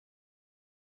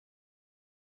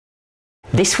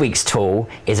This week's tool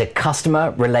is a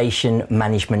customer relation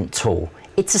management tool.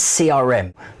 It's a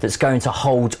CRM that's going to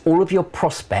hold all of your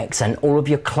prospects and all of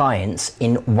your clients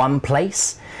in one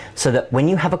place so that when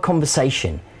you have a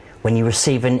conversation, when you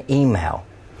receive an email,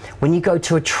 when you go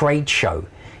to a trade show,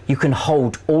 you can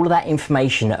hold all of that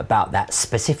information about that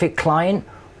specific client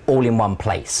all in one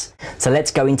place. So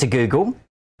let's go into Google.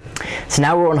 So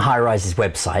now we're on Highrise's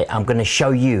website. I'm going to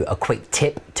show you a quick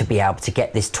tip to be able to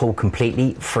get this tool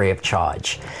completely free of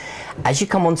charge. As you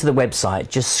come onto the website,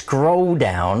 just scroll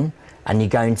down and you're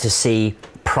going to see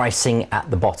pricing at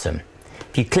the bottom.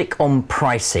 If you click on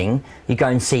pricing, you go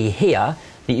and see here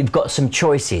that you've got some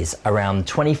choices around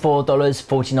 $24,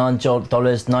 $49,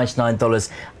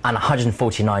 $99 and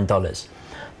 $149.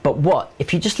 But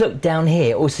if you just look down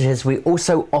here, it also says we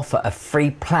also offer a free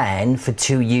plan for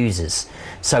 2 users.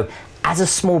 So as a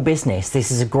small business, this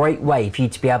is a great way for you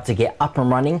to be able to get up and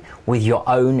running with your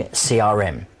own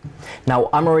CRM. Now,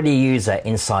 I'm already a user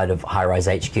inside of Highrise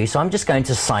HQ, so I'm just going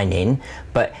to sign in.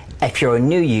 But if you're a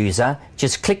new user,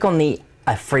 just click on the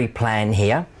free plan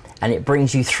here, and it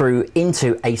brings you through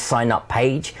into a sign up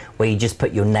page where you just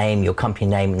put your name, your company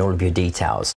name, and all of your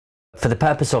details. For the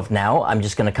purpose of now, I'm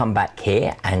just going to come back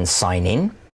here and sign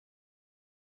in.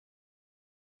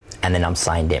 And then I'm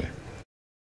signed in.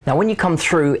 Now, when you come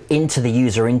through into the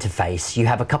user interface, you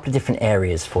have a couple of different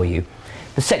areas for you.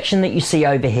 The section that you see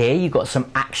over here, you've got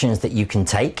some actions that you can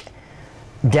take.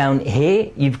 Down here,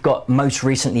 you've got most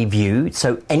recently viewed.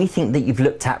 So anything that you've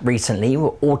looked at recently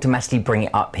will automatically bring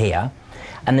it up here.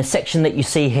 And the section that you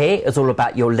see here is all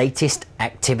about your latest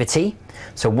activity.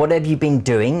 So whatever you've been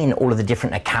doing in all of the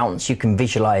different accounts, you can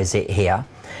visualize it here.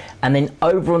 And then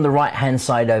over on the right hand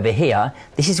side over here,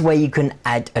 this is where you can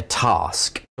add a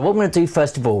task. What I'm going to do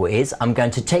first of all is I'm going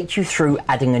to take you through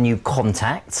adding a new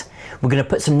contact. We're going to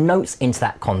put some notes into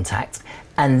that contact,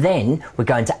 and then we're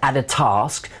going to add a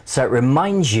task so it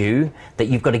reminds you that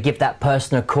you've got to give that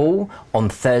person a call on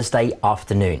Thursday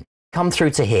afternoon. Come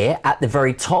through to here. At the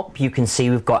very top, you can see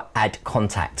we've got add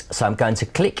contact. So I'm going to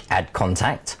click add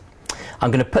contact. I'm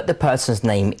going to put the person's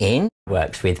name in,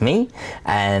 works with me,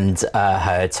 and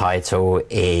her title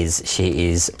is, she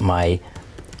is my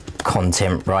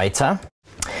content writer.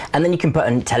 And then you can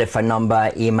put a telephone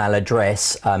number, email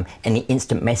address, any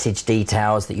instant message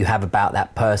details that you have about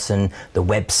that person, the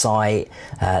website,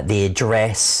 the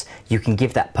address. You can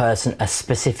give that person a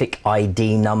specific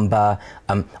ID number,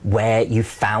 where you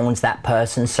found that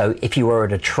person. So if you were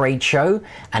at a trade show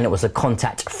and it was a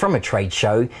contact from a trade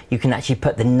show, you can actually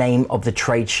put the name of the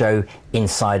trade show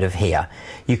inside of here.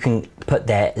 You can put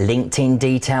their LinkedIn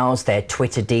details, their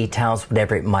Twitter details,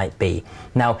 whatever it might be.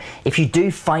 Now, if you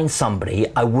do find somebody,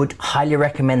 I would highly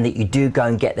recommend that you do go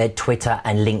and get their Twitter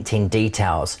and LinkedIn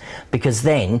details, because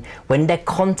then when their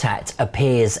contact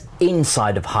appears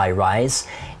inside of Highrise,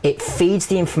 it feeds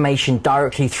the information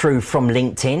directly through from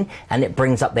LinkedIn and it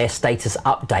brings up their status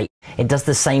update. It does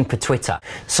the same for Twitter.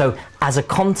 So as a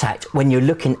contact, when you're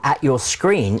looking at your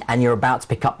screen and you're about to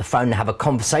pick up the phone and have a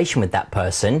conversation with that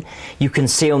person, you can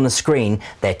see on the screen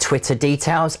their Twitter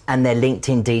details and their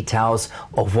LinkedIn details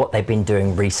of what they've been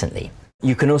doing recently.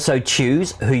 You can also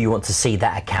choose who you want to see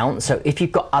that account. So if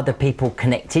you've got other people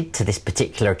connected to this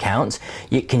particular account,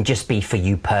 it can just be for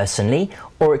you personally,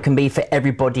 or it can be for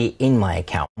everybody in my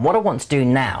account. What I want to do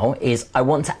now is I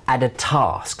want to add a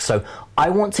task. So I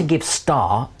want to give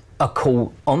Star a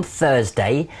call on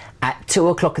Thursday at 2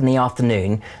 o'clock in the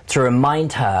afternoon to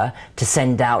remind her to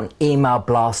send out an email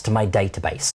blast to my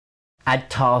database. Add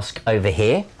task over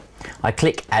here. I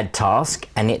click add task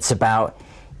and it's about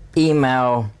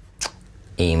email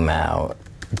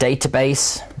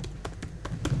database,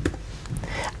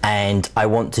 and I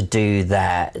want to do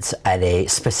that at a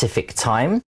specific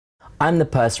time. I'm the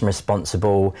person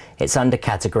responsible. It's under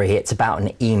category, it's about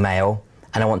an email,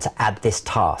 and I want to add this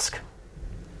task.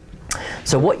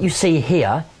 So what you see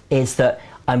here is that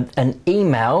an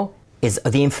email is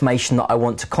the information that I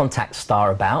want to contact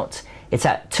Star about. It's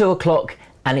at 2 o'clock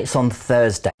and it's on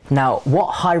Thursday. Now,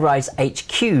 what Highrise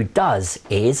HQ does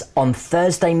is on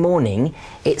Thursday morning,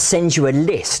 it sends you a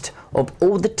list of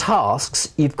all the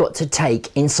tasks you've got to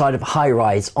take inside of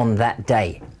Highrise on that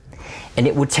day. And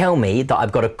it will tell me that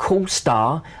I've got to call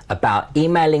Star about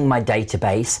emailing my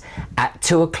database at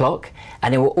 2 o'clock,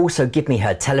 and it will also give me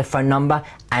her telephone number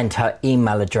and her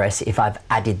email address if I've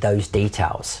added those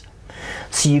details.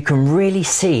 So you can really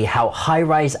see how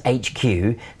Highrise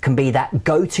HQ can be that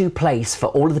go-to place for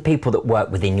all of the people that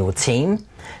work within your team,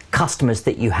 customers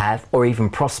that you have, or even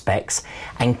prospects,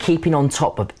 and keeping on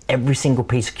top of every single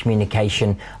piece of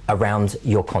communication around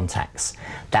your contacts.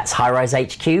 That's Highrise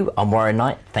HQ. I'm Warren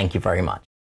Knight. Thank you very much.